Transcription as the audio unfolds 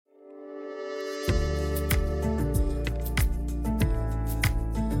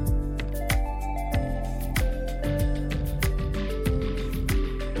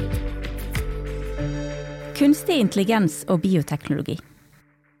Kunstig intelligens og bioteknologi.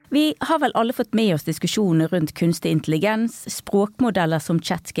 Vi har vel alle fått med oss diskusjoner rundt kunstig intelligens, språkmodeller som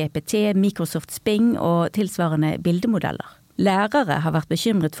ChatGPT, Microsoft Bing og tilsvarende bildemodeller. Lærere har vært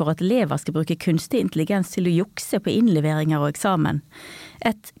bekymret for at elever skal bruke kunstig intelligens til å jukse på innleveringer og eksamen.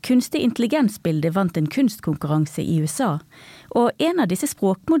 Et kunstig intelligensbilde vant en kunstkonkurranse i USA, og en av disse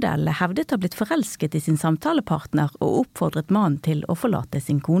språkmodellene hevdet å ha blitt forelsket i sin samtalepartner og oppfordret mannen til å forlate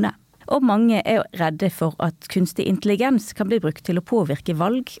sin kone. Og mange er redde for at kunstig intelligens kan bli brukt til å påvirke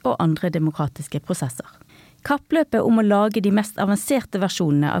valg og andre demokratiske prosesser. Kappløpet om å lage de mest avanserte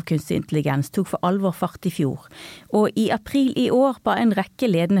versjonene av kunstig intelligens tok for alvor fart i fjor, og i april i år ba en rekke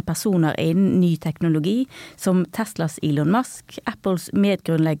ledende personer innen ny teknologi, som Teslas Elon Musk, Apples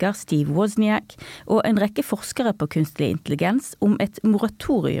medgrunnlegger Steve Wozniak og en rekke forskere på kunstig intelligens om et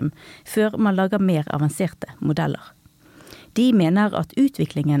moratorium før man lager mer avanserte modeller. De mener at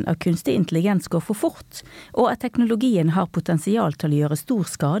utviklingen av kunstig intelligens går for fort, og at teknologien har potensial til å gjøre stor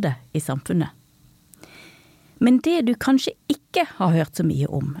skade i samfunnet. Men det du kanskje ikke har hørt så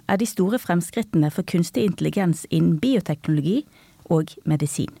mye om, er de store fremskrittene for kunstig intelligens innen bioteknologi og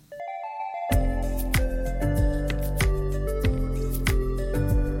medisin.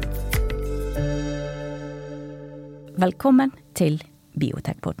 Velkommen til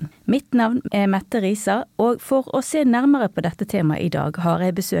Biotekpodden. Mitt navn er Mette Risa, og for å se nærmere på dette temaet i dag har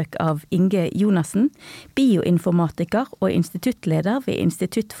jeg besøk av Inge Jonassen, bioinformatiker og instituttleder ved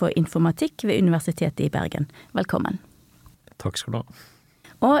Institutt for informatikk ved Universitetet i Bergen. Velkommen. Takk skal du ha.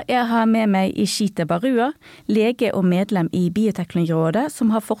 Og jeg har med meg Ishita Barua, lege og medlem i Bioteknologirådet,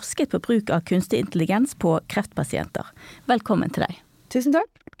 som har forsket på bruk av kunstig intelligens på kreftpasienter. Velkommen til deg. Tusen takk.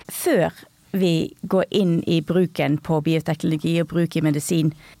 Før vi går inn i bruken på bioteknologi og bruk i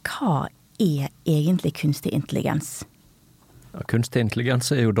medisin, hva er egentlig kunstig intelligens? Ja, kunstig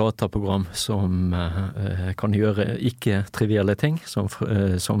intelligens er jo dataprogram som kan gjøre ikke-trivielle ting, som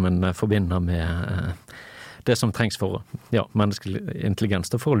en forbinder med det som trengs for menneskelig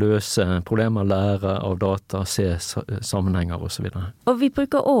intelligens, for å løse problemer, lære av data, se sammenhenger og så videre. Og vi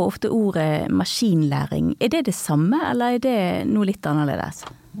bruker også ofte ordet maskinlæring. Er det det samme, eller er det noe litt annerledes?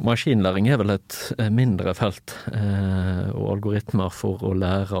 Maskinlæring er vel et mindre felt og algoritmer for å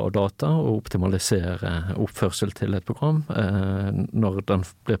lære av data og optimalisere oppførsel til et program når den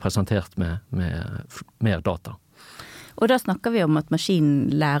blir presentert med mer data. Og da snakker vi om at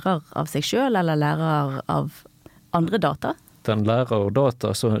maskinen lærer av seg selv, eller lærer av andre data? Den lærer av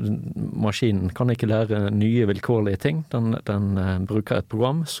data, så maskinen kan ikke lære nye vilkårlige ting. Den bruker et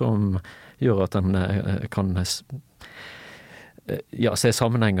program som gjør at den kan se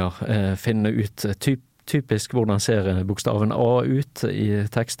sammenhenger, finne ut typisk hvordan ser bokstaven A ut i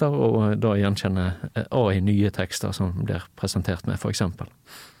tekster, og da gjenkjenne A i nye tekster som blir presentert med, for eksempel.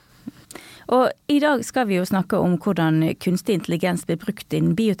 Og i dag skal vi jo snakke om hvordan kunstig intelligens blir brukt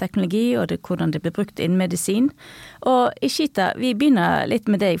innen bioteknologi, og hvordan det blir brukt innen medisin. Og Ishita, vi begynner litt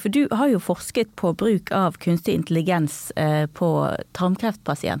med deg, for du har jo forsket på bruk av kunstig intelligens på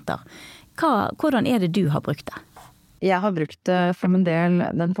tarmkreftpasienter. Hvordan er det du har brukt det? Jeg har brukt det som en del,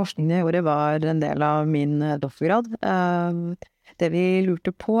 den forskningen jeg gjorde var en del av min doktorgrad. Det vi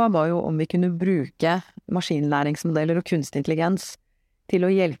lurte på var jo om vi kunne bruke maskinlæringsmodeller og kunstig intelligens til å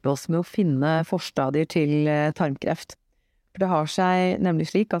hjelpe oss med å finne forstadier til tarmkreft. For det har seg nemlig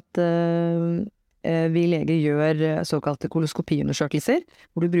slik at vi leger gjør såkalte koloskopiundersøkelser,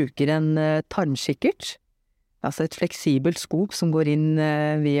 hvor du bruker en tarmkikkert, altså et fleksibelt skop som går inn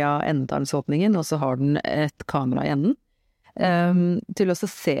via endetarmsåpningen, og så har den et kamera i enden, til å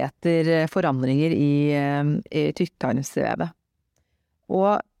se etter forandringer i tykktarmsvevet.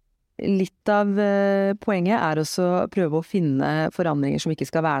 Og litt av poenget er også å prøve å finne forandringer som ikke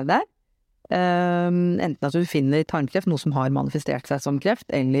skal være der. Enten at du finner tarmkreft, noe som har manifestert seg som kreft,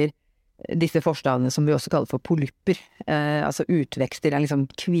 eller disse forstadiene som vi også kaller for polypper. Altså utvekster, liksom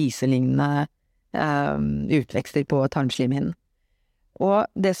kviselignende utvekster på tarmslimhinnen. Og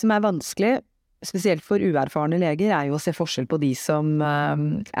det som er vanskelig, spesielt for uerfarne leger, er jo å se forskjell på de som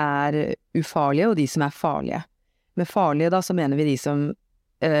er ufarlige og de som er farlige. Med farlige da, så mener vi de som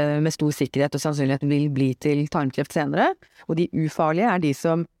med stor sikkerhet og sannsynlighet vil bli til tarmkreft senere, og de ufarlige er de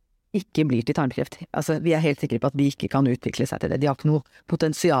som ikke blir til tarmkreft. Altså, vi er helt sikre på at de ikke kan utvikle seg til det. De har ikke noe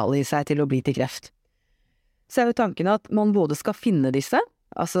potensial i seg til å bli til kreft. Så er jo tanken at man både skal finne disse,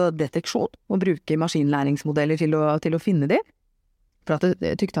 altså deteksjon, og bruke maskinlæringsmodeller til å finne de, for at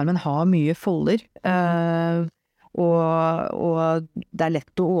tykktarmen har mye folder, og det er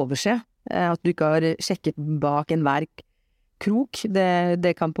lett å overse at du ikke har sjekket bak enhver krok.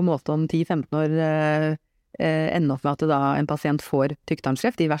 Det kan på en måte om 10-15 år ende opp med at en pasient får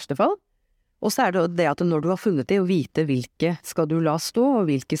tykktarmskreft i verste fall. Og så det det at når du har funnet det, å vite hvilke skal du la stå, og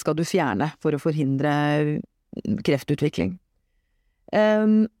hvilke skal du fjerne for å forhindre kreftutvikling.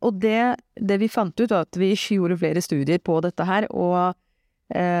 Og det vi fant ut var at vi gjorde flere studier på dette her, og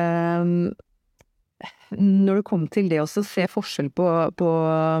når det kom til det å se forskjell på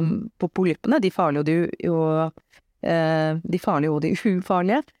polyppene, de farlige og de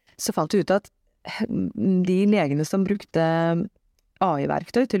ufarlige, så fant vi ut at de legene som brukte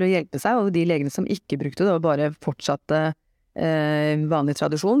AI-verktøy til å hjelpe seg, og de legene som ikke brukte det, og bare fortsatte vanlig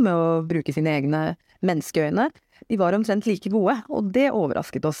tradisjon med å bruke sine egne menneskeøyne, de var omtrent like gode, og det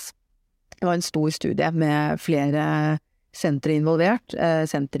overrasket oss. Det var en stor studie med flere sentre involvert,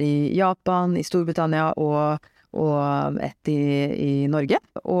 senter i Japan, i Storbritannia og et i Norge,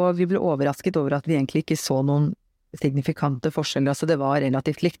 og vi ble overrasket over at vi egentlig ikke så noen signifikante forskjeller, altså det var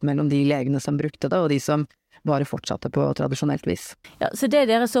relativt likt mellom de legene som brukte det, og de som bare fortsatte på tradisjonelt vis. Ja, så det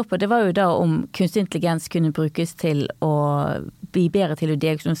dere så på, det var jo da om kunstig intelligens kunne brukes til å bli bedre til å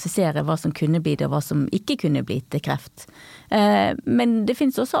diagnostisere hva som kunne bli det, og hva som ikke kunne bli til kreft. Men det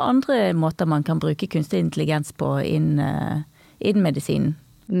finnes også andre måter man kan bruke kunstig intelligens på innen medisinen.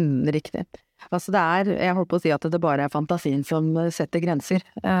 Riktig. Altså jeg holdt på å si at det bare fantasien som setter grenser.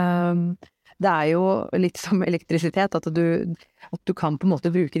 Det jo litt som elektrisitet, at du kan på en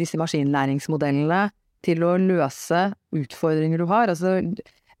måte bruke disse maskinlæringsmodellene til å løse utfordringer du har. Altså,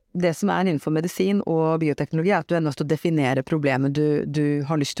 det som innenfor medisin og bioteknologi at du nødt til å definere problemet du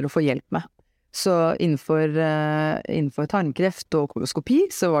har lyst til å få hjelp med. Så innenfor tarmkreft og koloskopi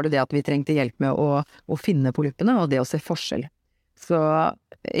så var det at vi trengte hjelp med å finne polyppene og det å se forskjell. Så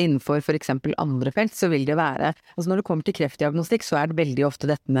innenfor for eksempel andre felt så vil det være, altså når det kommer til kreftdiagnostikk så det veldig ofte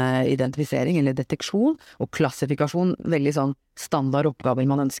dette med identifisering eller deteksjon og klassifikasjon veldig sånn standard oppgaver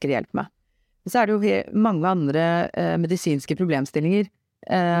man ønsker hjelp med. Så det jo mange andre medisinske problemstillinger,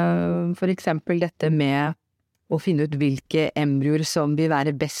 for eksempel dette med å finne ut hvilke embryoer som vil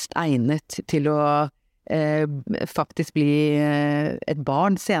være best egnet til å faktisk bli et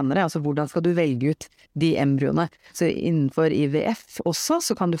barn senere, altså hvordan skal du velge ut de embryoene. Så innenfor IVF også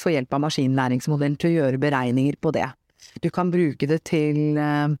så kan du få hjelp av maskinlæringsmodellen til å gjøre beregninger på det. Du kan bruke det til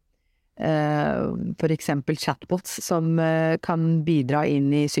for eksempel chatbots som kan bidra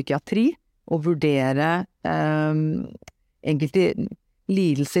inn i psykiatri og vurdere enkelte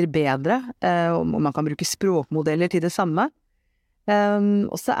lidelser bedre, og man kan bruke språkmodeller til det samme.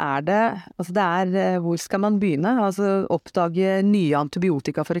 Og så hvor skal man begynne? Altså oppdage nye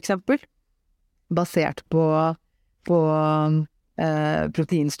antibiotika for eksempel, basert på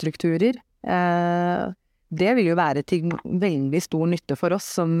proteinstrukturer. Det vil jo være til veldig stor nytte for oss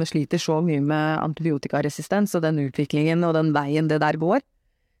som sliter så mye med antibiotikaresistens og den utviklingen og den veien det der går.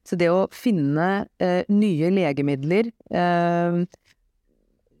 Så det å finne nye legemidler,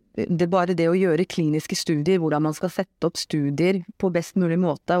 bare det å gjøre kliniske studier, hvordan man skal sette opp studier på best mulig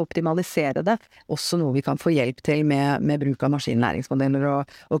måte, optimalisere det, også noe vi kan få hjelp til med bruk av maskinlæringsmodeller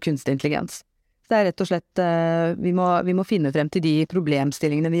og kunstig intelligens. Så det rett og slett, vi må finne frem til de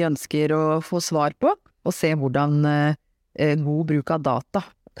problemstillingene vi ønsker å få svar på, og se hvordan god bruk av data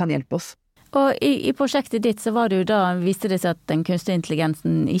kan hjelpe oss. Og i prosjektet ditt så var det jo da, viste det seg at den kunstige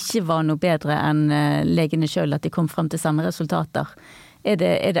intelligensen ikke var noe bedre enn legene selv, at de kom frem til samme resultater.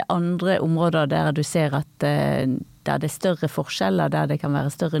 Det andre områder der du ser at der det større forskjeller, der det kan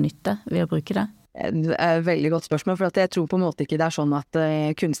være større nytte ved å bruke det? Det et veldig godt spørsmål, for jeg tror på en måte ikke det sånn at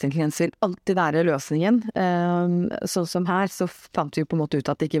kunstig intelligens vil alltid være løsningen. Sånn som her, så fant vi jo på en måte ut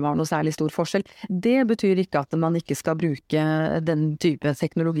at det ikke var noe særlig stor forskjell. Det betyr ikke at man ikke skal bruke den type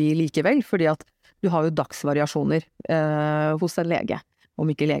teknologi likevel, fordi at du har jo dagsvariasjoner hos en lege.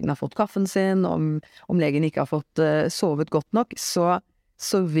 Om ikke legen har fått kaffen sin, om legen ikke har fått sovet godt nok, så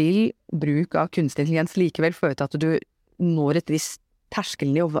vil bruk av kunstig intelligens likevel føre til at du når et visst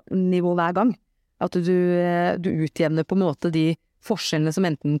terskelnivå hver gang. At du utjevner på en måte de forskjellene som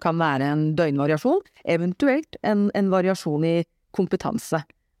enten kan være en døgnvariasjon, eventuelt en variasjon i kompetanse.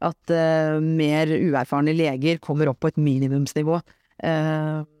 At mer uerfarne leger kommer opp på et minimumsnivå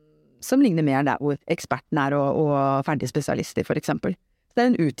som ligner mer der hvor eksperten og ferdige spesialister for eksempel. Det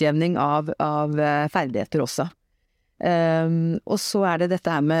en utjevning av ferdigheter også. Og så det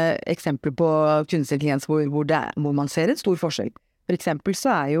dette her med eksempler på kunstig intelligens hvor man ser en stor forskjell. For eksempel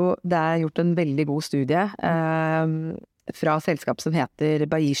så det gjort en veldig god studie fra selskap som heter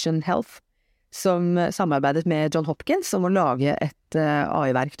Bayesian Health, som samarbeidet med John Hopkins om å lage et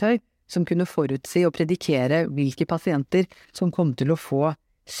AI-verktøy som kunne forutsi og predikere hvilke pasienter som kom til å få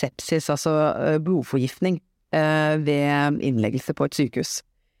sepsis, altså blodforgiftning, ved innleggelse på et sykehus.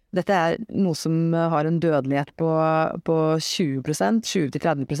 Dette noe som har en dødelighet på 20%,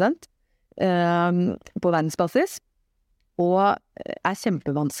 20-30%, på verdensbasis, og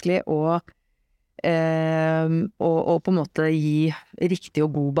kjempevanskelig å på en måte gi riktig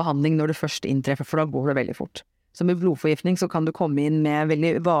og god behandling når det først inntreffer, for da går det veldig fort. Så med blodforgiftning så kan du komme inn med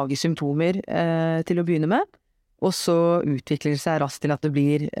veldig vage symptomer til å begynne med, og så utvikler det seg raskt til at det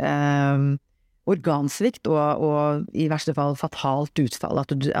blir organsvikt og i verste fall fatalt utfall,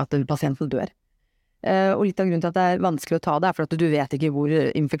 at pasienten dør. Og litt av grunnen til at det vanskelig å ta det for at du vet ikke hvor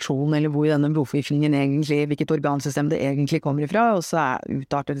infeksjonen eller hvor denne blodforgiftningen egentlig, hvilket organsystem det egentlig kommer ifra, og så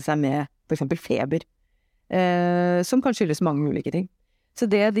utarter det seg med for eksempel feber, som kan skyldes mange ulike ting. Så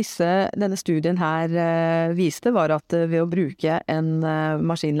det denne studien her viste var at ved å bruke en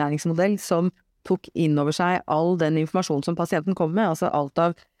maskinlæringsmodell som tok inn over seg all den informasjonen som pasienten kom med, altså alt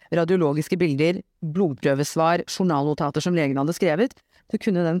av radiologiske bilder, blodprøvesvar, journalnotater som legen hadde skrevet, så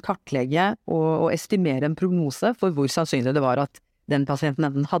kunne den kartlegge og estimere en prognose for hvor sannsynlig det var at den pasienten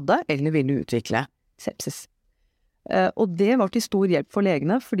enten hadde eller ville utvikle sepsis. Og det var til stor hjelp for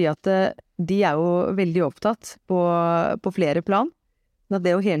legene, fordi at de jo veldig opptatt på flere plan. At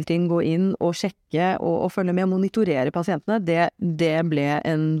det å hele tiden gå inn og sjekke og følge med og monitorere pasientene, det ble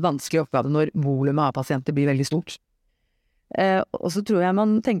en vanskelig oppgave når volumet av pasienter blir veldig stort. Og så tror jeg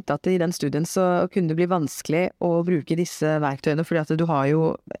man tenkte at i den studien så kunne det bli vanskelig å bruke disse verktøyene, fordi at du har jo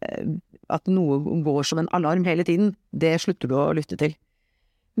at noe går som en alarm hele tiden, det slutter du å lytte til.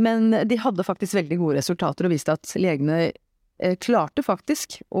 Men de hadde faktisk veldig gode resultater og viste at legene klarte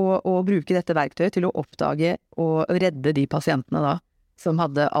faktisk å bruke dette verktøyet til å oppdage og redde de pasientene da, som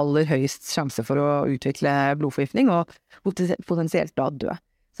hadde aller høyest sjanse for å utvikle blodforgiftning og potensielt da dø.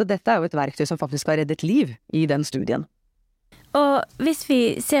 Så dette jo et verktøy som faktisk har reddet liv i den studien. Og hvis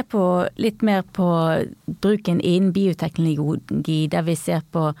vi ser på litt mer på bruken innen bioteknologi, der vi ser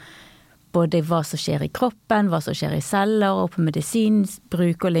på både hva som skjer i kroppen, hva som skjer i celler og på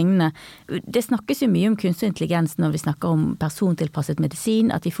medisinbruk og lignende. Det snakkes jo mye om kunstig intelligens når vi snakker om persontilpasset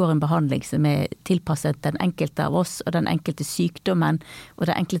medisin, at vi får en behandling som tilpasset den enkelte av oss og den enkelte sykdommen og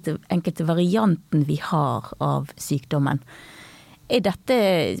den enkelte varianten vi har av sykdommen. Dette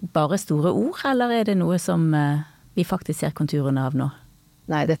bare store ord, eller det noe som vi faktisk ser konturene av nå?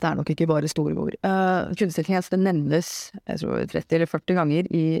 Nei, dette nok ikke bare store ord. Kunstig intelligens, det nevnes, jeg tror 30 eller 40 ganger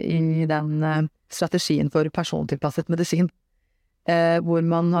i den strategien for persontilpasset medisin, hvor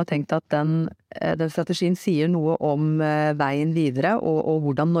man har tenkt at den strategien sier noe om veien videre og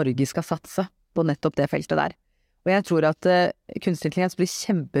hvordan Norge skal satse på nettopp det feltet der. Og jeg tror at kunstig intelligens blir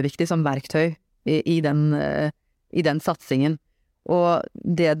kjempeviktig som verktøy i den satsingen. Og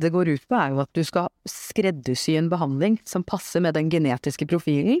det går ut på jo at du skal skreddersy en behandling som passer med den genetiske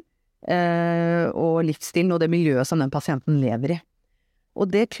profilen og livsstilen og det miljøet som den pasienten lever i.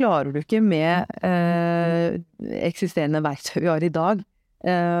 Og det klarer du ikke med eksisterende verktøy vi har i dag,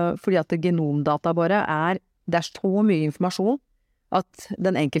 fordi at genomdata bare det så mye informasjon at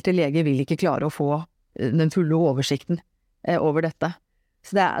den enkelte lege vil ikke klare å få den fulle oversikten over dette.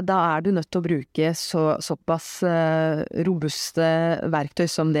 Så da du nødt til å bruke såpass robuste verktøy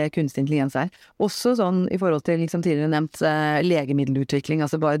som det kunstig intelligens Også sånn i forhold til liksom tidligere nevnt legemiddelutvikling,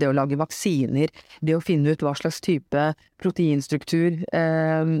 altså bare det å lage vaksiner, det å finne ut hva slags type proteinstruktur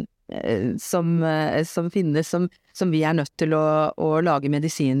som finnes, som vi nødt til å lage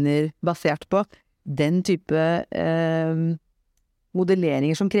medisiner basert på. Den type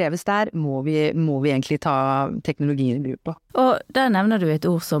modelleringer som kreves der, må vi egentlig ta teknologien i bruk på. Og der nevner du et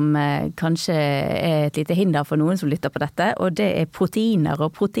ord som kanskje et lite hinder for noen som lytter på dette, og det proteiner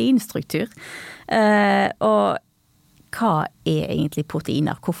og proteinstruktur. Og hva egentlig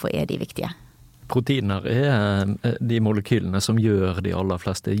proteiner? Hvorfor de viktige? Proteiner de molekylene som gjør de aller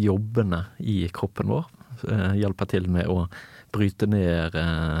fleste jobbene i kroppen vår. Hjelper til med å bryte ned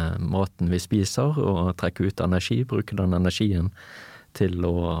maten vi spiser og trekke ut energi, bruke den energien til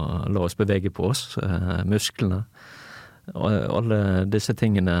å la oss bevege på oss, musklene. Alle disse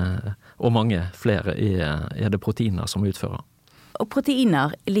tingene, og mange flere, det proteiner som utfører. Og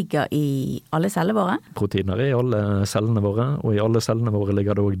proteiner ligger i alle cellene våre? Proteiner i alle cellene våre, og i alle cellene våre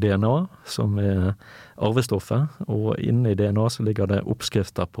ligger det også DNA, som arvestoffet, og inne i DNA så ligger det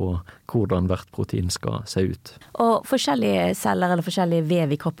oppskrifter på hvordan hvert protein skal se ut. Og forskjellige celler eller forskjellige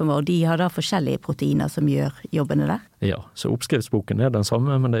vev i kroppen vår, de har da forskjellige proteiner som gjør jobbene der? Ja, så oppskriftsboken den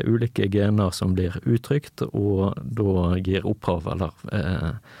samme, men det ulike gener som blir uttrykt, og da gir opphav, eller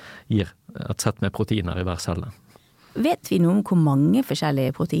gir et sett med proteiner i hver celle. Vet vi noe om hvor mange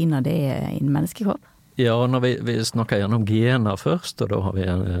forskjellige proteiner det i en menneskekropp? Ja, når vi snakker gjennom gener først, og da har vi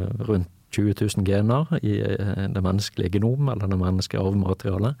rundt 20 000 gener i det menneskelige genom, eller det menneskelige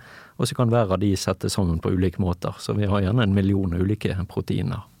arvematerialet, og så kan hver av de settes sammen på ulike måter, så vi har gjerne 1 million ulike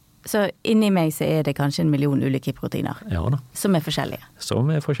proteiner. Så inni meg så det kanskje 1 million ulike proteiner? Ja da. Som forskjellige? Som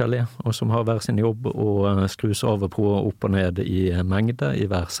forskjellige, og som har hver sin jobb og skrus av og på opp og ned i mengde i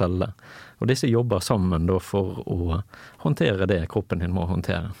hver celle. Og disse jobber sammen da for å håndtere det kroppen din må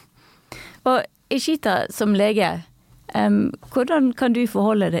håndtere. Og Ishita, som lege, hvordan kan du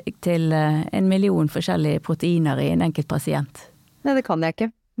forholde deg til 1 million forskjellige proteiner i en enkelt pasient? Nei, det kan jeg ikke.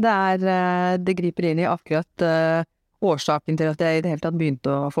 Det griper inn i akkurat årsaken til at jeg i det hele tatt begynte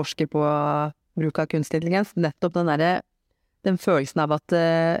å forske på bruk av kunstig intelligens. Nettopp den følelsen av at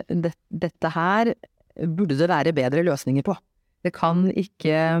dette her burde det være bedre løsninger på. Det kan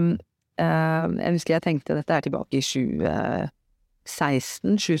ikke jeg husker jeg tenkte, dette tilbake i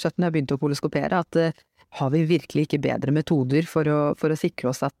 2017 jeg begynte å koloskopere, at har vi virkelig ikke bedre metoder for å sikre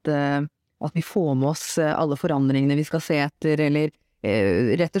oss at vi får med oss alle forandringene vi skal se etter, eller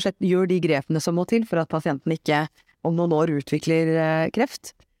rett og slett gjør de grepene som må til for at pasienten ikke om noen år utvikler kreft.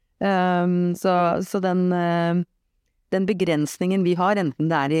 Så den begrensningen vi har, enten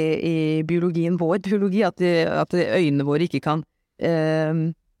det i biologien vår biologi, at øynene våre ikke kan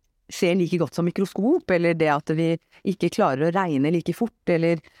se like godt som mikroskop, eller det at vi ikke klarer å regne like fort,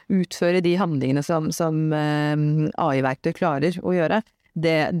 eller utføre de handlingene som AI-verktøy klarer å gjøre,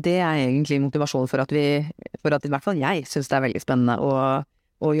 det egentlig motivasjon for at i hvert fall jeg synes det veldig spennende å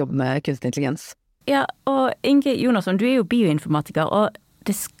jobbe med kunstig intelligens. Ja, og Inge Jonasson, du jo bioinformatiker, og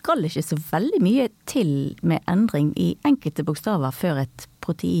det skal ikke så veldig mye til med endring i enkelte bokstaver før et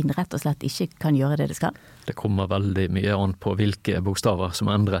protein rett og slett ikke kan gjøre det skal? Det kommer veldig mye an på hvilke bokstaver som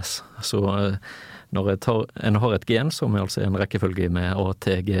endres. Så når en har et gen som altså en rekkefølge med A,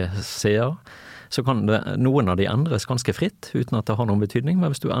 T, G, C, A, så kan noen av de endres ganske fritt, uten at det har noen betydning. Men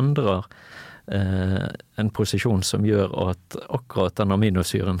hvis du endrer en posisjon som gjør at akkurat den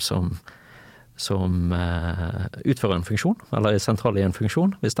aminosyren som utfører en funksjon, eller sentral i en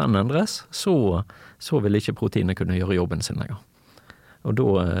funksjon, hvis den endres, så vil ikke proteinet kunne gjøre jobben sin lenger. Og da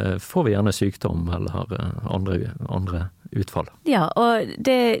får vi gjerne sykdom eller andre utfall. Ja, og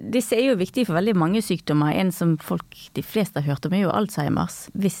disse jo viktige for veldig mange sykdommer. En som de fleste har hørt om jo Alzheimers.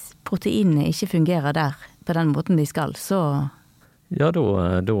 Hvis proteinene ikke fungerer der på den måten de skal, så... Ja, da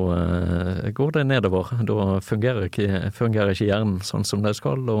går det nedover. Da fungerer ikke hjernen sånn som det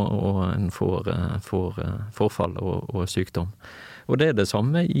skal, og en får forfall og sykdom. Og det det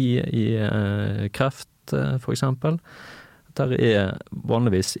samme i kreft, for eksempel. Der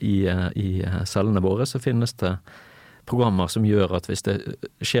vanligvis i cellene våre så finnes det programmer som gjør at hvis det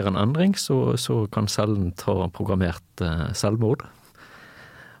skjer en endring, så kan cellen ta programmert selvmord.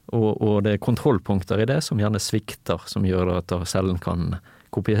 Og det kontrollpunkter i det som gjerne svikter, som gjør at cellen kan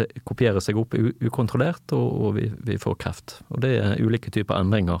kopiere seg opp ukontrollert, og vi får kreft. Og det ulike typer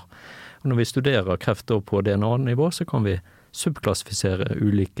endringer. Og når vi studerer kreft på DNA-nivå, så kan vi subklassifisere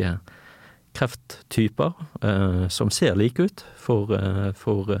ulike krefttyper som ser like ut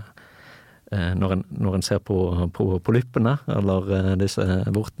når en ser på polyppene eller disse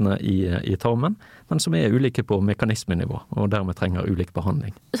vortene i tarmen, men som ulike på mekanismenivå og dermed trenger ulik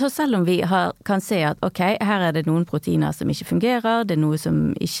behandling. Så selv om vi kan se at ok, her det noen proteiner som ikke fungerer, det noe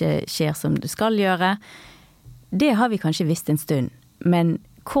som ikke skjer som det skal gjøre, det har vi kanskje visst en stund, men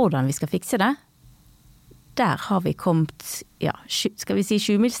hvordan vi skal fikse det, der har vi kommet, skal vi si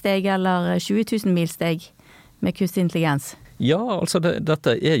 7-milssteg eller 20 000-milssteg med kunstig intelligens? Ja, altså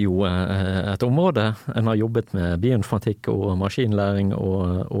dette jo et område. En har jobbet med bioinformatikk og maskinlæring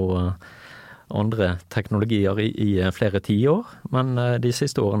og andre teknologier i flere tiår, men de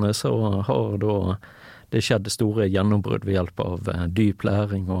siste årene så har det skjedd store gjennombrudd ved hjelp av dyp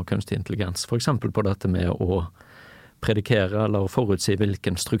læring og kunstig intelligens. For eksempel på dette med å predikere eller forutsi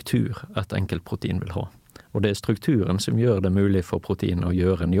hvilken struktur et enkelt protein vil ha. Og det strukturen som gjør det mulig for proteinet å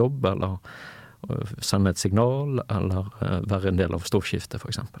gjøre en jobb, eller sende et signal, eller være en del av stoffskiftet, for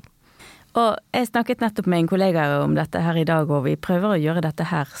eksempel. Og jeg snakket nettopp med en kollega om dette her i dag, og vi prøver å gjøre dette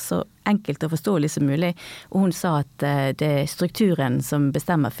her så enkelt og forståelig som mulig. Og hun sa at det strukturen som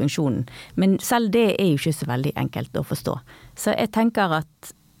bestemmer funksjonen. Men selv det jo ikke så veldig enkelt å forstå. Så jeg tenker at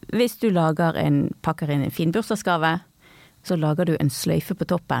hvis du pakker inn en fin bursdagsgave, så lager du en sløyfe på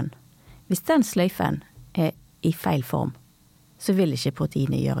toppen. Hvis den sløyfen i feil form, så vil ikke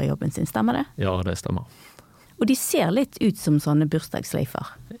proteinet gjøre jobben sin, stemmer det? Ja, det stemmer. Og de ser litt ut som sånne bursdagssløyfer?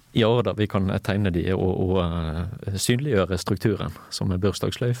 Ja da, vi kan tegne de og synliggjøre strukturen som en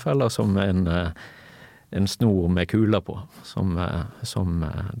bursdagssløyfe, eller som en snor med kuler på, som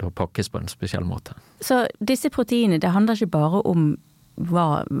da pakkes på en spesiell måte. Så disse proteinene, det handler ikke bare om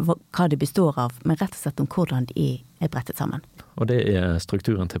hva det består av, men rett og slett om hvordan de brettet sammen? Og det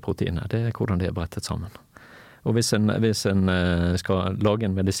strukturen til proteinet, det hvordan de brettet sammen. Og hvis en skal lage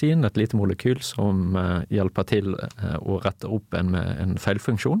en medisin, et lite molekyl som hjelper til å rette opp en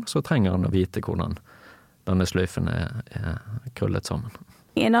feilfunksjon, så trenger en å vite hvordan denne sløyfen er krøllet sammen.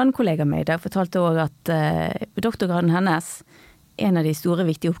 En annen kollega med deg fortalte også at doktorgraden hennes, en av de store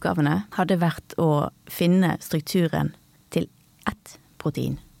viktige oppgavene, hadde vært å finne strukturen til ett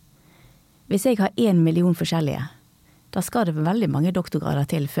protein. Hvis jeg har 1 million forskjellige, da skal det veldig mange doktorgrader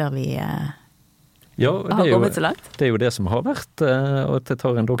til før vi har kommet så langt. Det er jo det som har vært, og det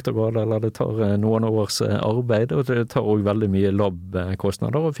tar en doktorgrad, eller det tar noen års arbeid, og det tar også veldig mye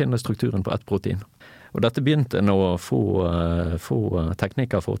labkostnader å finne strukturen på ett protein. Og dette begynte en å få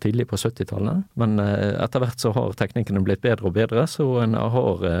teknikker for tidlig på 70-tallet, men etter hvert så har teknikkene blitt bedre og bedre, så en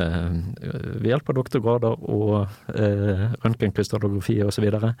har ved hjelp av doktorgrader og røntgenkrystallografi og så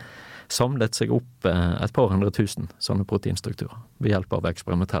videre, samlet seg opp et par 100 000 sånne proteinstrukturer ved hjelp av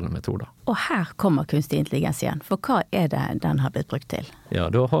eksperimentelle metoder. Og her kommer kunstig intelligens igjen, for hva er det den har blitt brukt til? Ja,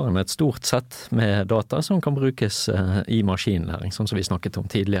 da har en et stort sett med data som kan brukes i maskinlæring, sånn som vi snakket om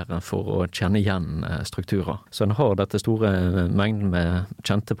tidligere, for å kjenne igjen strukturer. Så en har dette store mengden med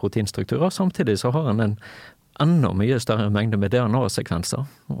kjente proteinstrukturer, samtidig så har en enda mye større mengde med DNA-sekvenser,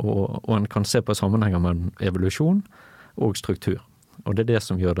 og en kan se på sammenhenger med evolusjon og struktur. Og det er det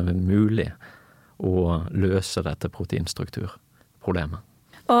som gjør det mulig å løse dette proteinstrukturproblemet.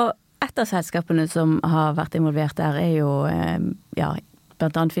 Og et av selskapene som har vært involvert der er jo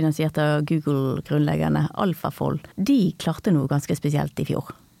blant annet finansiert av Google-grunnleggerne AlphaFold. De klarte noe ganske spesielt i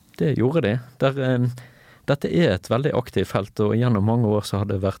fjor. Det gjorde de. Dette er et veldig aktivt felt, og gjennom mange år så har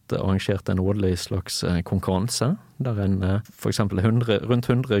det vært arrangert en årlig slags konkurranse, der for eksempel rundt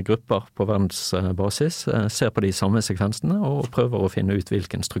 100 grupper på verdensbasis ser på de samme sekvensene og prøver å finne ut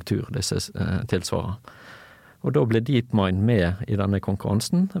hvilken struktur disse tilsvarer. Og da ble DeepMind med i denne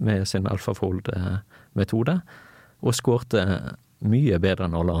konkurransen med sin AlphaFold-metode, og skårte mye bedre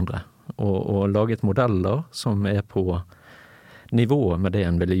enn alle andre, og laget modeller som er på nivået med det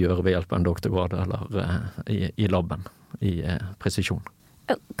en ville gjøre ved hjelp av en doktorgrad eller i labben, i presisjon.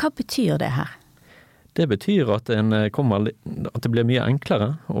 Hva betyr det her? Det betyr at det blir mye enklere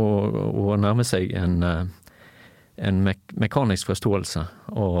å nærme seg en mekanisk forståelse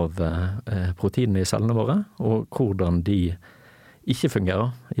av proteinene i cellene våre, og hvordan de ikke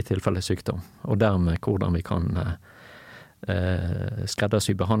fungerer i tilfelle sykdom, og dermed hvordan vi kan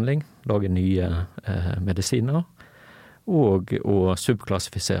skreddersy behandling, lage nye medisiner, og å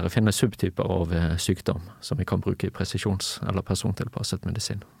subklassifisere, finne subtyper av sykdom som vi kan bruke i presisjons- eller persontilpasset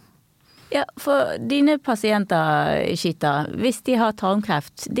medisin. Ja, for dine pasienter, Shita, hvis de har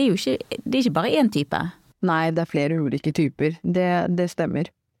tarmkreft, det er ikke bare én type? Nei, det er flere ulike typer. Det stemmer.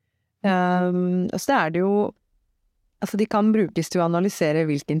 Så er det jo, altså de kan brukes til å analysere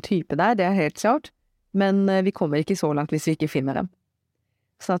hvilken type det er helt klart, men vi kommer ikke så langt hvis vi ikke finner dem.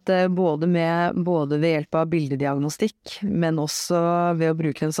 Så at både ved hjelp av bildediagnostikk, men også ved å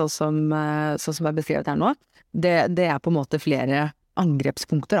bruke den sånn som er beskrevet her nå, det er på en måte flere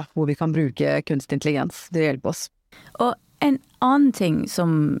angrepspunkter hvor vi kan bruke kunstig intelligens til å hjelpe oss. Og en annen ting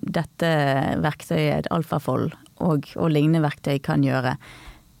som dette verktøyet, AlphaFold og lignende verktøy kan gjøre,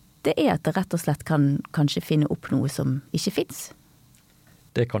 det er at det rett og slett kan kanskje finne opp noe som ikke finnes.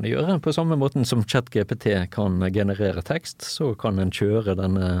 Det kan det gjøre. På samme måten som ChatGPT kan generere tekst, så kan en kjøre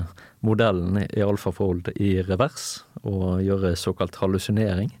denne modellen i AlphaFold i revers og gjøre såkalt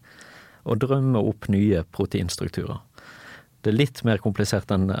hallusinering og drømme opp nye proteinstrukturer. Det er litt mer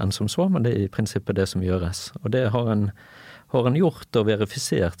komplisert enn som så, men det er i prinsippet det som gjøres. Og det har en gjort og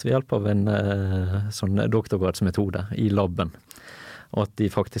verifisert ved hjelp av en sånn doktorgradsmetode i labben, og at de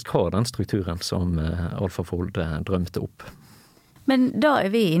faktisk har den strukturen som AlphaFold drømte opp. Men da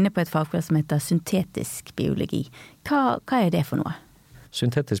er vi inne på et fagfelt som heter syntetisk biologi. Hva er det for noe?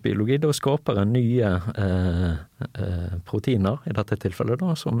 Syntetisk biologi, da skaper en nye proteiner, i dette tilfellet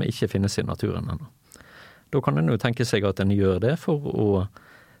da, som ikke finnes i naturen ennå. Da kan en jo tenke seg at en gjør det for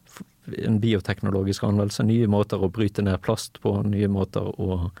en bioteknologisk anvendelse, nye måter å bryte ned plast på, nye måter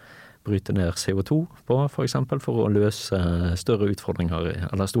å bryte ned CO2 på, for eksempel, for å løse store utfordringer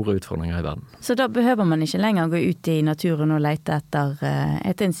i verden. Så da behøver man ikke lenger gå ut i naturen og lete etter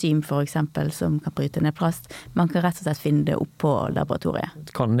et enzym, for eksempel, som kan bryte ned plast. Man kan rett og slett finne det opp på laboratoriet.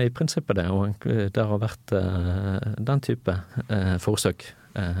 Det kan i prinsippet det, og det har vært den type forsøk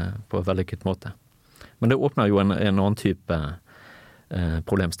på en vellykket måte. Men det åpner jo en annen type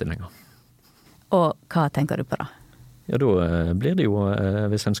problemstillinger. Og hva tenker du på da? Ja, da blir det jo,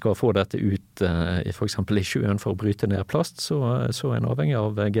 hvis en skal få dette ut for eksempel i sjøen for å bryte ned plast, så er en avhengig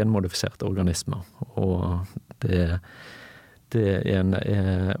av genmodifiserte organismer. Og det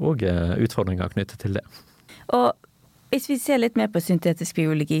er også utfordringer knyttet til det. Og hvis vi ser litt mer på syntetisk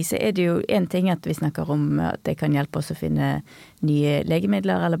biologi, så det jo en ting at vi snakker om at det kan hjelpe oss å finne nye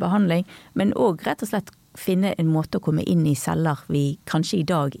legemidler eller behandling, men også rett og slett finne en måte å komme inn i celler vi kanskje i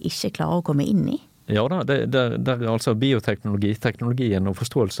dag ikke klarer å komme inn i. Ja da, det altså bioteknologi, teknologien og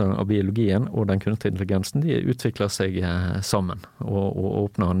forståelsen av biologien og den kunstige intelligensen, de utvikler seg sammen og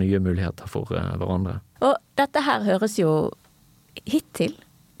åpner nye muligheter for hverandre. Og dette her høres jo hittil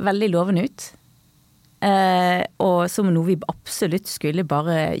veldig lovende ut, og som noe vi absolutt skulle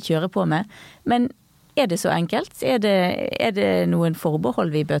bare kjøre på med. Men det så enkelt? Det noen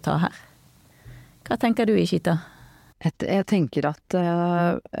forbehold vi bør ta her? Hva tenker du, Ishita? Jeg tenker at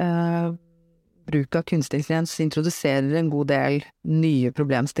bruk av kunstig intelligens introduserer en god del nye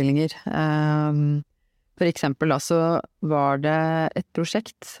problemstillinger. For eksempel så var det et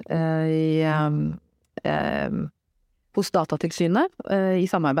prosjekt hos Datatilsynet i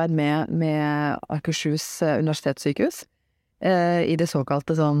samarbeid med Akershus universitetssykehus i det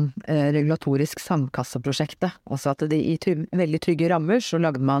såkalte regulatorisk sandkasseprosjektet. Altså at i veldig trygge rammer så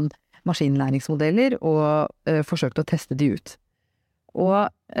lagde man maskinlæringsmodeller og forsøkte å teste de ut.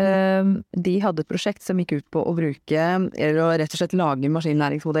 Og de hadde et prosjekt som gikk ut på å bruke, eller å rett og slett lage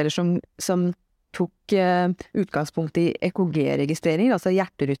maskinlæringsmodeller som tok utgangspunkt i EKG-registreringer, altså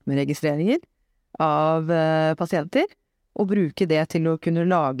hjerterytmeregistreringer av pasienter, og bruke det til å kunne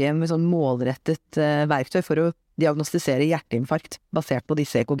lage en sånn målrettet verktøy for å diagnostisere hjerteinfarkt basert på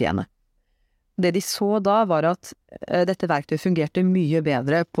disse EKG-ene. Det de så da var at dette verktøyet fungerte mye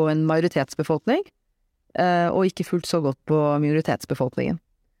bedre på en majoritetsbefolkning, og ikke fullt så godt på minoritetsbefolkningen.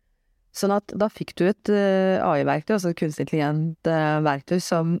 Sånn at da fikk du et AI-verktøy, altså kunstig intelligent verktøy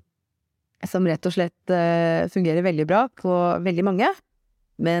som rett og slett fungerer veldig bra på veldig mange,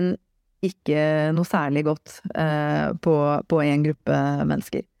 men ikke noe særlig godt på en gruppe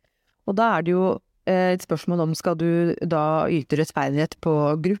mennesker. Og da det jo et spørsmål om skal du da yte rettferdighet på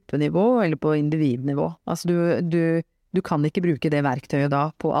gruppenivå eller på individnivå. Altså du kan ikke bruke det verktøyet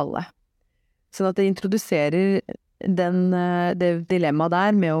da på alle. Sånn at det introduserer det dilemmaet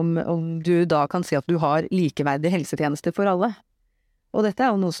der med om du da kan si at du har likeverdige helsetjenester for alle. Og dette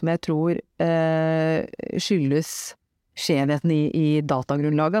jo noe som jeg tror skyldes skjevheten i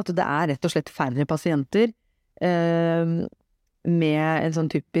datagrunnlaget, at det rett og slett færre pasienter med en sånn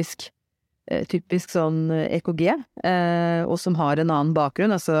typisk sånn EKG, og som har en annen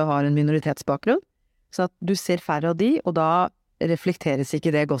bakgrunn, altså har en minoritetsbakgrunn. Så at du ser færre av de, og da reflekteres ikke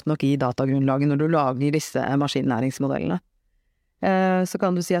det godt nok i datagrunnlaget når du lager disse maskinlæringsmodellene. Så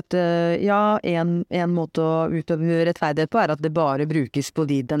kan du si at ja, en måte å utøve rettferdighet på at det bare brukes på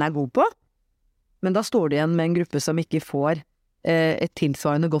de den god på, men da står det igjen med en gruppe som ikke får et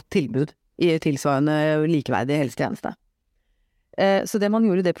tilsvarende godt tilbud i tilsvarende likeverdig helsetjeneste. Så det man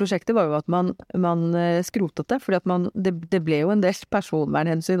gjorde i det prosjektet var jo at man skrotet det, fordi at det ble jo en del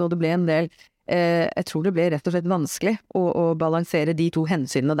personvernhensyn, og det ble en del jeg tror det ble rett og slett vanskelig å balansere de to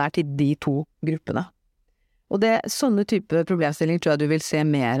hensynene der til de to gruppene. Og sånne type problemstillinger tror jeg du vil se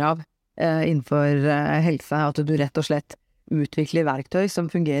mer av innenfor helse, at du rett og slett utvikler verktøy som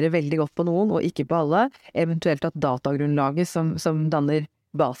fungerer veldig godt på noen og ikke på alle, eventuelt at datagrunnlaget som danner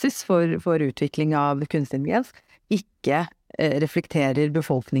basis for utvikling av kunstig intelligens ikke reflekterer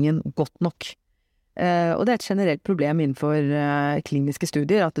befolkningen godt nok. Og det et generelt problem innenfor kliniske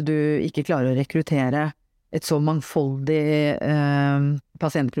studier, at du ikke klarer å rekruttere et så mangfoldig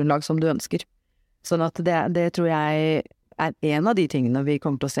pasientgrunnlag som du ønsker. Sånn at det tror jeg en av de tingene vi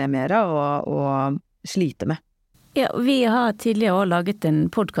kommer til å se mer av og slite med. Ja, vi har tidligere også laget en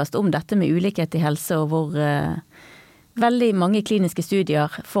podcast om dette med ulikhet i helse, og hvor veldig mange kliniske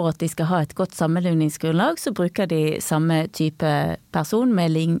studier, for at de skal ha et godt sammenligningsgrunnlag, så bruker de samme type person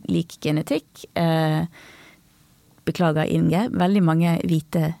med lik genetikk. Beklager Inge, veldig mange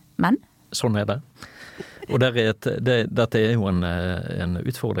hvite menn. Sånn det. Og dette jo en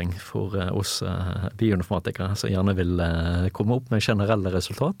utfordring for oss bioinformatikere som gjerne vil komme opp med generelle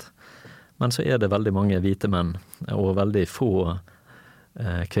resultat. Men så det veldig mange hvite menn og veldig få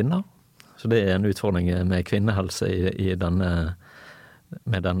kvinner. Så det en utfordring med kvinnehelse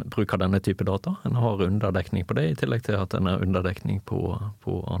med bruk av denne type data. En har underdekning på det, i tillegg til at en har underdekning på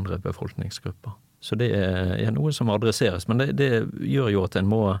andre befolkningsgrupper. Så det noe som adresseres, men det gjør jo at en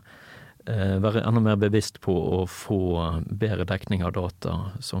må være enda mer bevisst på å få bedre dekning av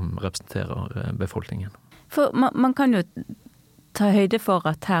data som representerer befolkningen. For man kan jo ta høyde for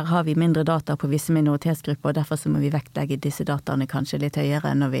at her har vi mindre data på visse minoritetsgrupper, og derfor så må vi vektlegge disse dataene kanskje litt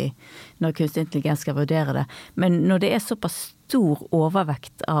høyere når kunstig intelligens skal vurdere det. Men når det såpass stor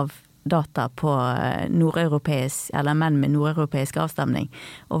overvekt av data på nordeuropeisk, eller menn med nordeuropeisk avstamning,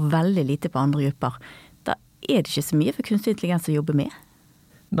 og veldig lite på andre grupper, da det ikke så mye for kunstig intelligens å jobbe med?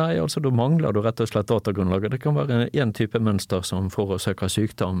 Nei, altså da mangler du rett og slett datagrunnlaget. Det kan være en type mønster som forårsaker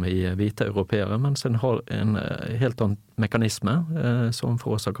sykdom i hvite europeere, mens en har en helt annen mekanisme som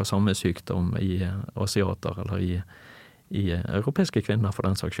forårsaker samme sykdom i asiater eller i europeiske kvinner for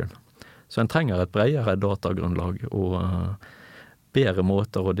den saks skyld. Så en trenger et bredere datagrunnlag og bedre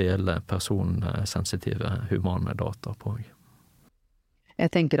måter å dele personsensitive humane data på. Jeg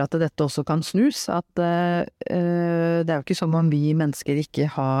tenker at dette også kan snus, at det er jo ikke som om vi mennesker ikke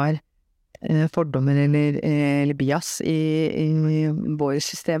har fordommer eller bias i våre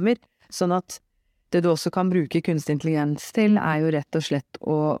systemer. Sånn at det du også kan bruke kunstig intelligens til, jo rett og slett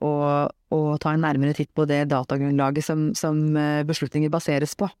å ta en nærmere titt på det datagrunnlaget som beslutninger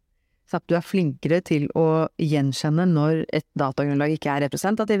baseres på. Så at du flinkere til å gjenkjenne når et datagrunnlag ikke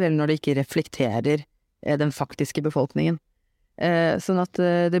representativ, eller når det ikke reflekterer den faktiske befolkningen. Sånn at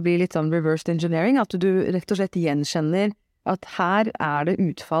det blir litt sånn reversed engineering, at du rett og slett gjenkjenner at her det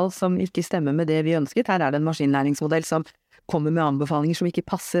utfall som ikke stemmer med det vi ønsket, her det en maskinlæringsmodell som kommer med anbefalinger som ikke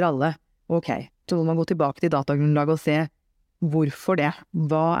passer alle. Ok, så må man gå tilbake til datagrunnlaget og se hvorfor det,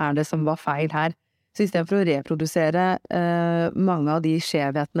 hva det som var feil her. Så i stedet for å reprodusere mange av de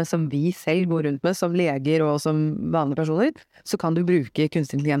skjevhetene som vi selv går rundt med som leger og som vanlige personer, så kan du bruke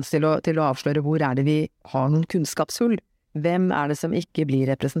kunstig intelligens til å avsløre hvor det vi har noen kunnskapshull. Hvem det som ikke blir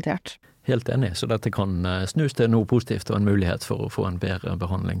representert? Helt enig, så dette kan snus til noe positivt og en mulighet for å få en bedre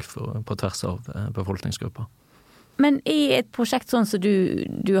behandling på tvers av befolkningsgrupper. Men i et prosjekt sånn som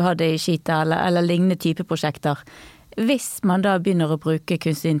du hadde i Skita, eller lignende type prosjekter, hvis man da begynner å bruke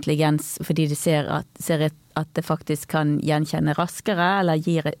kunstig intelligens fordi de ser at det faktisk kan gjenkjenne raskere, eller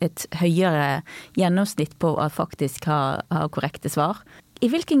gir et høyere gjennomsnitt på å faktisk ha korrekte svar, i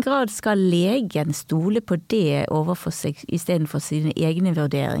hvilken grad skal legen stole på det overfor seg i stedet for sine egne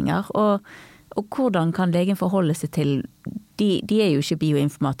vurderinger? Og hvordan kan legen forholde seg til, de jo ikke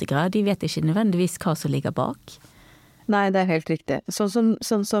bioinformatikere, de vet ikke nødvendigvis hva som ligger bak? Nei, det helt riktig. Sånn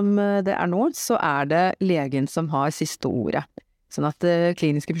som det nå, så det legen som har siste ordet. Sånn at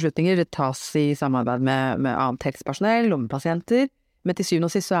kliniske beslutninger tas i samarbeid med annet helsepersonell og med pasienter, men til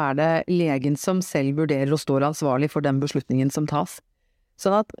syvende og sist så det legen som selv vurderer og står ansvarlig for den beslutningen som tas.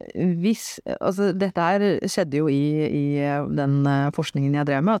 Sånn at dette skjedde jo i den forskningen jeg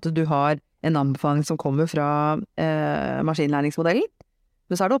drev med, at du har en anbefaling som kommer fra maskinlæringsmodellen,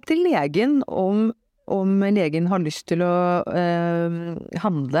 men så det opp til legen om legen har lyst til å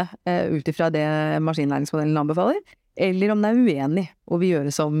handle ut ifra det maskinlæringsmodellen anbefaler, eller om den uenig og vil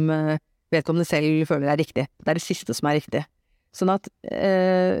gjøre som vedkommende selv føler riktig. Det det siste som riktig. Sånn at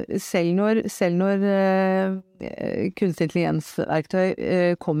selv når kunstig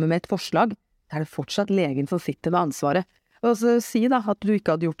intelligensverktøy kommer med et forslag, det fortsatt legen som sitter med ansvaret. Og så si da at du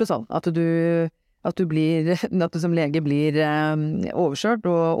ikke hadde gjort det sånn, at du som lege blir overkjørt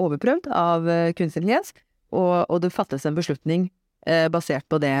og overprøvd av kunstig intelligens, og det fattes en beslutning basert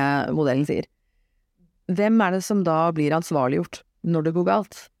på det modellen sier. Hvem det som da blir ansvarliggjort når det går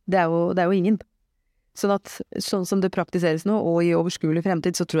galt? Det jo ingen. Sånn som det praktiseres nå, og i overskuelig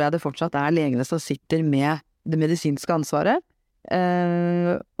fremtid, så tror jeg det fortsatt legene som sitter med det medisinske ansvaret.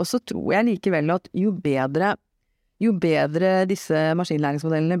 Og så tror jeg likevel at jo bedre disse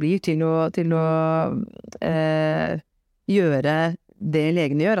maskinlæringsmodellene blir til å gjøre det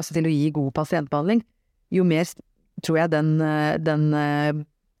legene gjør, altså til å gi god pasientbehandling, jo mer tror jeg den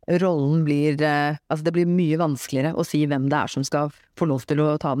rollen blir, altså det blir mye vanskeligere å si hvem det som skal få lov til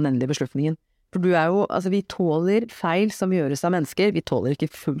å ta den endelige beslutningen. For vi tåler feil som gjøres av mennesker, vi tåler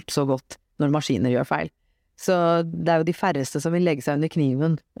ikke fullt så godt når maskiner gjør feil. Så det jo de færreste som vil legge seg under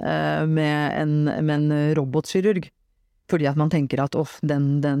kniven med en robotkirurg, fordi at man tenker at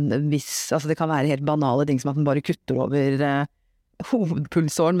det kan være helt banale ting som at den bare kutter over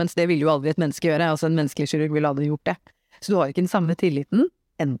hovedpulsåren, mens det vil jo aldri et menneske gjøre, altså en menneskelig kirurg vil aldri gjort det. Så du har ikke den samme tilliten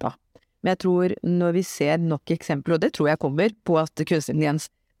enda. Men jeg tror når vi ser nok eksempler, og det tror jeg kommer på at kunstig intelligens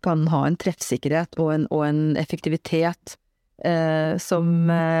kan ha en treffsikkerhet og en effektivitet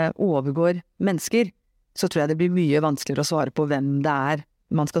som overgår mennesker, så tror jeg det blir mye vanskeligere å svare på hvem det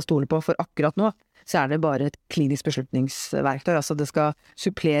man skal stole på, for akkurat nå så det bare et klinisk beslutningsverktøy, altså det skal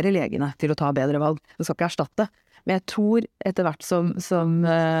supplere legene til å ta bedre valg, det skal ikke erstatte. Men jeg tror etter hvert som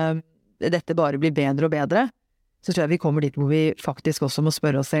dette bare blir bedre og bedre, så tror jeg vi kommer dit hvor vi faktisk også må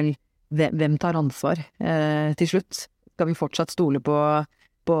spørre oss selv, hvem tar ansvar til slutt? Skal vi fortsatt stole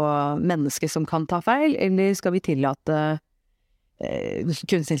på mennesker som kan ta feil, eller skal vi tillate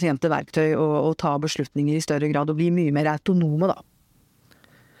kunstig intelligente verktøy og ta beslutninger i større grad og bli mye mer autonome da?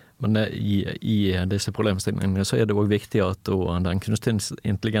 Men i disse problemstillingene så det også viktig at den kunstig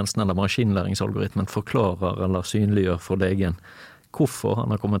intelligensen eller maskinlæringsalgoritmen forklarer eller synliggjør for legen hvorfor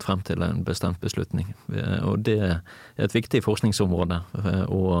han har kommet frem til en bestemt beslutning. Og det et viktig forskningsområde,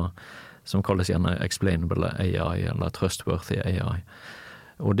 og som kalles gjerne explainable AI eller trustworthy AI.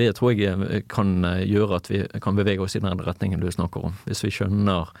 Og det tror jeg kan gjøre at vi kan bevege oss i den retningen du snakker om. Hvis vi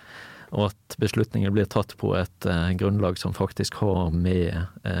skjønner at beslutninger blir tatt på et grunnlag som faktisk har med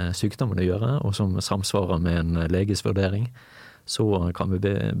sykdommen å gjøre, og som samsvarer med en leges vurdering, så kan vi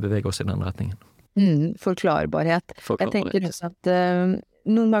bevege oss i den retningen. Forklarbarhet. Jeg tenker også at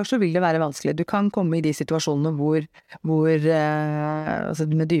noen ganger så vil det være vanskelig. Du kan komme i de situasjonene hvor altså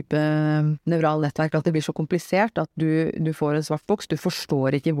med dype neurale nettverk, at det blir så komplisert at du får en svart boks. Du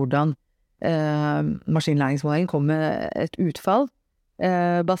forstår ikke hvordan maskinlæringsmodellen kommer med et utfall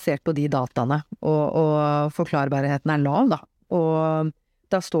basert på de dataene, og forklarbarheten lav da. Og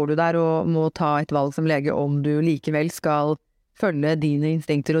da står du der og må ta et valg som lege om du likevel skal følge dine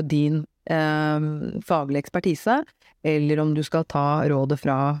instinkter og din faglig ekspertise, eller om du skal ta rådet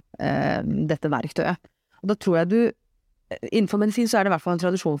fra dette verktøyet. Og da tror jeg innenfor medisin så det I hvert fall en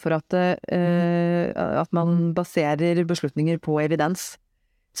tradisjon for at man baserer beslutninger på evidens.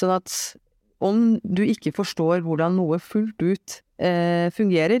 Sånn at om du ikke forstår hvordan noe fullt ut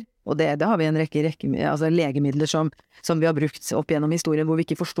fungerer, og det har vi en rekke altså legemidler som vi har brukt opp gjennom historien hvor vi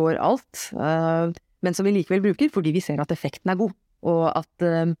ikke forstår alt, men som vi likevel bruker fordi vi ser at effekten god, og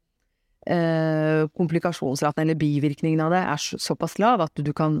at komplikasjonsraten eller bivirkningen av det såpass lav at du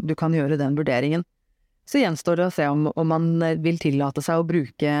kan gjøre den vurderingen. Så gjenstår det å se om man vil tillate seg å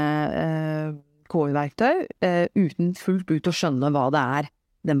bruke KI-verktøy uten fullt ut å skjønne hva det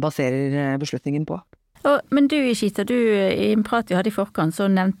den baserer beslutningen på. Men du, Ishita, I en prat vi hadde I forkant, så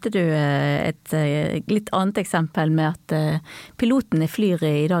nevnte du et litt annet eksempel med at pilotene flyr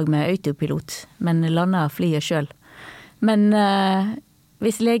I dag med autopilot, men lander flyet selv. Men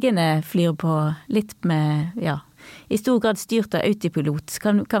hvis legene flyr på litt med, I stor grad styrt av autopilot,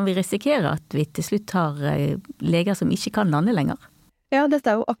 kan vi risikere at vi til slutt har leger som ikke kan lande lenger? Ja,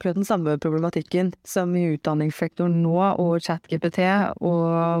 dette jo akkurat den samme problematikken som I utdanningssektoren nå, og ChatGPT,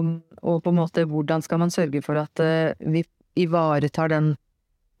 og på en måte hvordan skal man sørge for at vi ivaretar den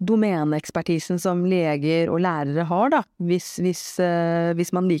domeneekspertisen som leger og lærere har, da,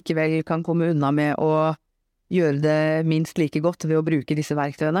 hvis man likevel kan komme unna med å gjøre det minst like godt ved å bruke disse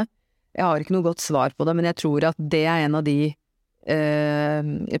verktøyene. Jeg har ikke noe godt svar på det, men jeg tror at det en av de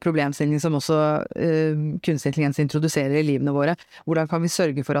problemstillingen som også kunstig intelligens introduserer I livene våre. Hvordan kan vi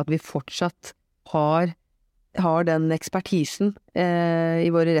sørge for at vi fortsatt har den ekspertisen I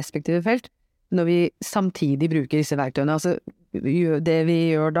våre respektive felt, når vi samtidig bruker disse verktøyene? Altså, det vi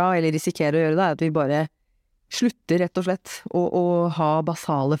gjør da, eller risikerer å gjøre da, at vi bare slutter rett og slett å ha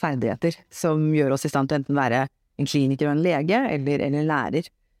basale ferdigheter som gjør oss I stand til å enten være en kliniker og en lege, eller en lærer.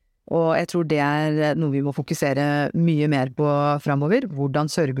 Og jeg tror det noe vi må fokusere mye mer på fremover.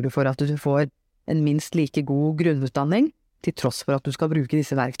 Hvordan sørger du for at du får en minst like god grunnutdanning, til tross for at du skal bruke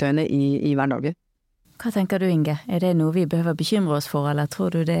disse verktøyene I hverdagen? Hva tenker du, Inge? Det noe vi behøver bekymre oss for, eller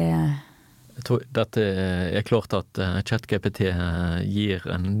tror du det Jeg tror dette klart at ChatGPT gir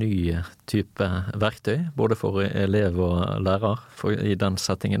en ny type verktøy, både for elev og lærer I den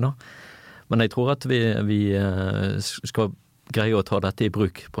settingen da. Men jeg tror at vi skal greie å ta dette I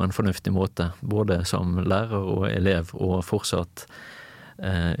bruk på en fornuftig måte, både som lærer og elev, og fortsatt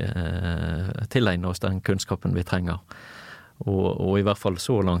tilegne oss den kunnskapen vi trenger. Og I hvert fall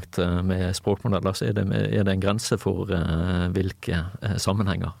så langt med språkmodeller så det en grense for hvilke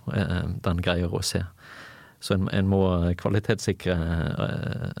sammenhenger den greier å se. Så en må kvalitetssikre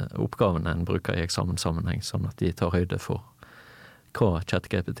oppgavene en bruker I eksamenssammenheng, sånn at de tar høyde for hva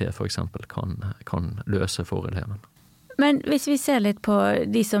ChatGPT for eksempel kan løse for eleven. Men hvis vi ser litt på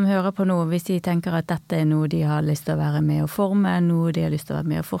de som hører på nå, hvis de tenker at dette noe de har lyst til å være med å forme, noe de har lyst til å være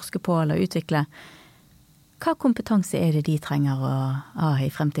med å forske på eller utvikle, hva kompetanse det de trenger å ha I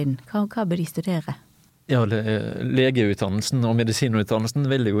fremtiden? Hva bør de studere? Ja, legeutdannelsen og medisinutdannelsen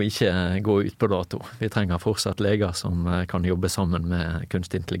vil jo ikke gå ut på dato. Vi trenger fortsatt leger som kan jobbe sammen med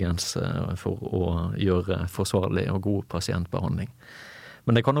kunstig intelligens for å gjøre forsvarlig og god pasientbehandling.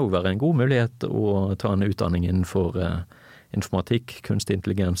 Men det kan også være en god mulighet å ta en utdanning innenfor informatikk, kunstig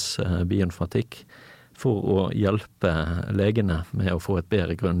intelligens, bioinformatikk, for å hjelpe legene med å få et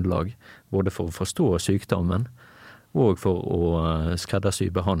bedre grunnlag, både for å forstå sykdommen, og for å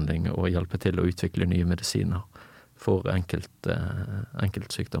skreddersy behandling og hjelpe til å utvikle nye medisiner for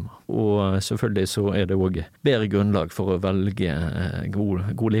enkeltsykdommer. Og selvfølgelig så det også bedre grunnlag for å velge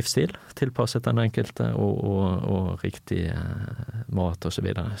god livsstil, tilpasset den enkelte og riktig mat og så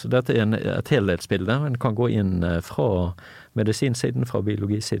videre. Så dette et helhetsbilde, men kan gå inn fra medisinsiden, fra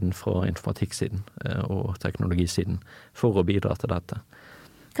biologisiden, fra informatikksiden og teknologisiden for å bidra til dette.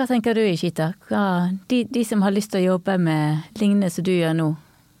 Hva tenker du, Ishita? De som har lyst til å jobbe med lignende som du gjør nå,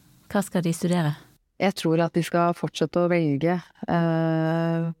 hva skal de studere? Jeg tror at de skal fortsette å velge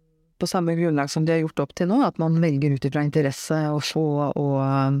på samme grunnlag som de har gjort opp til nå, at man velger ut ifra interesse og så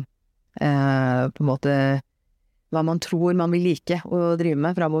og på en måte hva man tror man vil like å drive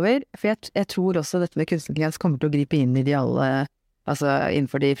med fremover. For jeg tror også dette med kunstig intelligens kommer til å gripe inn i de alle, altså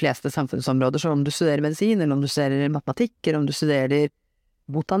innenfor de fleste samfunnsområder. Så om du studerer medisin, eller om du studerer matematikk, eller om du studerer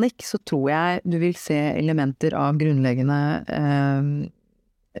botanikk, så tror jeg du vil se elementer av grunnleggende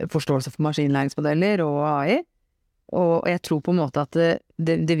forståelse for maskinlæringsmodeller og AI, og jeg tror på en måte at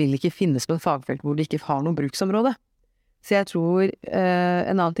det vil ikke finnes noen fagfelt hvor det ikke har noen bruksområde. Så jeg tror,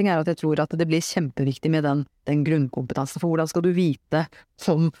 en annen ting at jeg tror at det blir kjempeviktig med den grunnkompetansen, for hvordan skal du vite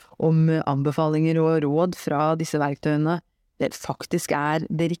om anbefalinger og råd fra disse verktøyene det faktisk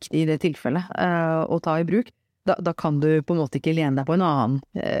det riktige i det tilfellet å ta i bruk. Da kan du på en måte ikke lene deg på en annen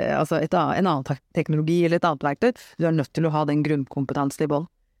teknologi eller et annet verktøy. Du nødt til å ha den grunnkompetansen i bånd.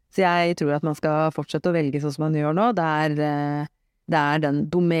 Så jeg tror at man skal fortsette å velge sånn som man gjør nå. Det den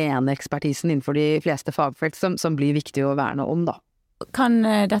domeneekspertisen innenfor de fleste fagfelt som blir viktig å verne om, da. Kan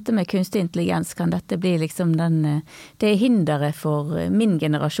dette med kunstig intelligens, kan dette bli liksom det hinderet for min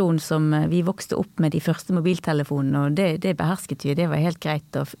generasjon som vi vokste opp med de første mobiltelefonene, og det behersket vi, det var helt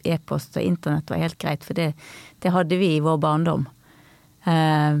greit, og e-post og internett var helt greit, for det hadde vi i vår barndom.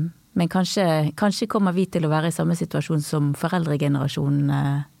 Men kanskje kommer vi til å være i samme situasjon som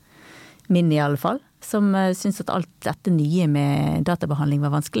foreldregenerasjonen min i alle fall, som synes at alt dette nye med databehandling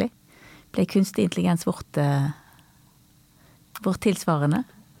var vanskelig. Ble kunstig intelligens vårt tilsvarende?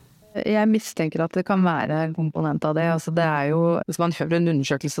 Jeg mistenker at det kan være en komponent av det. Altså det jo, hvis man gjør en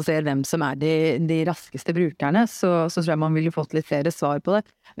undersøkelse og ser hvem som de raskeste brukerne, så tror jeg man ville fått litt flere svar på det.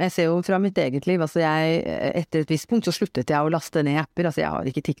 Men jeg ser jo fra mitt eget liv, altså etter et visst punkt så sluttet jeg å laste ned apper. Altså jeg har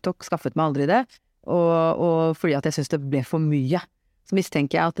ikke TikTok, skaffet meg aldri det, og fordi at jeg synes det ble for mye. Så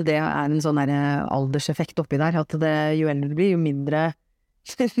mistenker jeg at det en sånn alderseffekt oppi der, at jo eldre du blir, jo mindre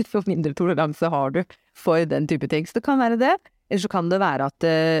toleranse har du for den type ting. Så det kan være det. Eller så kan det være at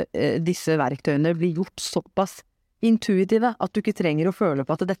disse verktøyene blir gjort såpass intuitive at du ikke trenger å føle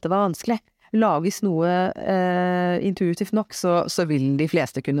på at dette var vanskelig. Lages noe intuitivt nok, så vil de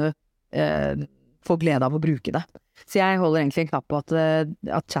fleste kunne få glede av å bruke det. Så jeg holder egentlig en knapp på at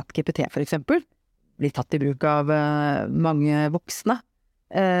ChatGPT for eksempel blir tatt i bruk av mange voksne,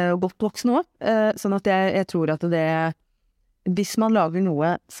 godt voksne også. Sånn at jeg tror at hvis man lager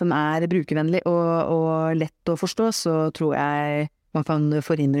noe som brukervennlig og lett å forstå, så tror jeg man kan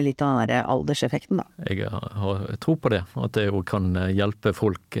forhindre litt av den der alderseffekten, da. Jeg har tro på det, at det jo kan hjelpe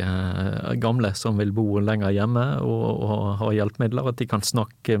folk gamle som vil bo lenger hjemme og ha hjelpemidler, at de kan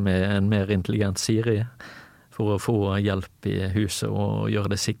snakke med en mer intelligent Siri for å få hjelp i huset og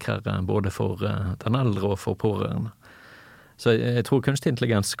gjøre det sikrere både for den eldre og for pårørende. Så jeg tror kunstig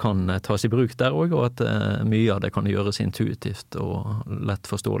intelligens kan tas i bruk der også, og at mye av det kan gjøres intuitivt og lett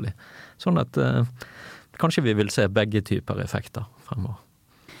forståelig. Sånn at kanskje vi vil se begge typer effekter fremover.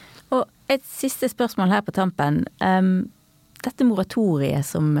 Og et siste spørsmål her på tampen. Dette moratoriet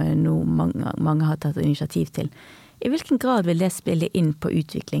som nå mange har tatt initiativ til, i hvilken grad vil det spille inn på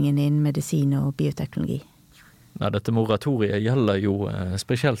utviklingen innen medisin og bioteknologi? Ja, dette moratoriet gjelder jo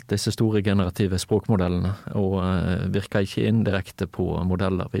spesielt disse store generative språkmodellene, og virker ikke indirekte på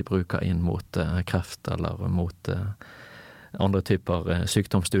modeller vi bruker inn mot kreft eller mot andre typer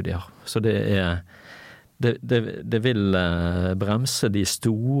sykdomsstudier. Så det vil bremse de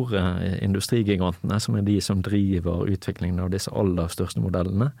store industrigigantene, som de som driver utviklingen av disse aller største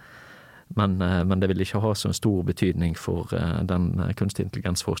modellene. Men det vil ikke ha så stor betydning for den kunstig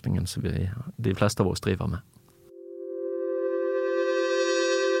intelligensforskningen som de fleste av oss driver med.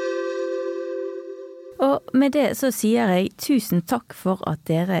 Og med det så sier jeg tusen takk for at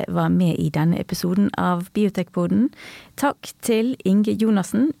dere var med i denne episoden av Biotekpodden. Takk til Inge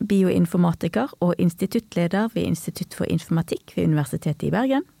Jonassen, bioinformatiker og instituttleder ved Institutt for informatikk ved Universitetet i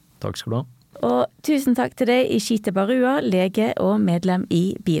Bergen. Takk skal du ha. Og tusen takk til deg, Ishita Barua, lege og medlem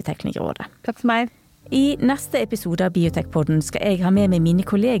i Bioteknologirådet. Takk for meg. I neste episode av Biotekpodden skal jeg ha med meg mine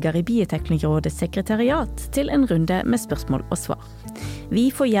kolleger i Bioteknologirådets sekretariat til en runde med spørsmål og svar.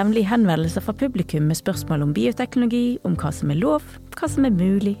 Vi får jevnlig henvendelser fra publikum med spørsmål om bioteknologi, om hva som lov, hva som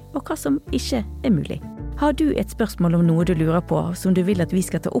mulig og hva som ikke mulig. Har du et spørsmål om noe du lurer på, som du vil at vi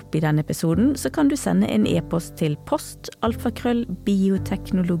skal ta opp i denne episoden, så kan du sende en e-post til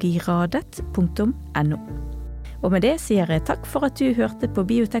post@bioteknologiradet.no. Og med det sier jeg takk for at du hørte på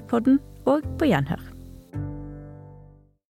Biotekpodden, og på gjenhør.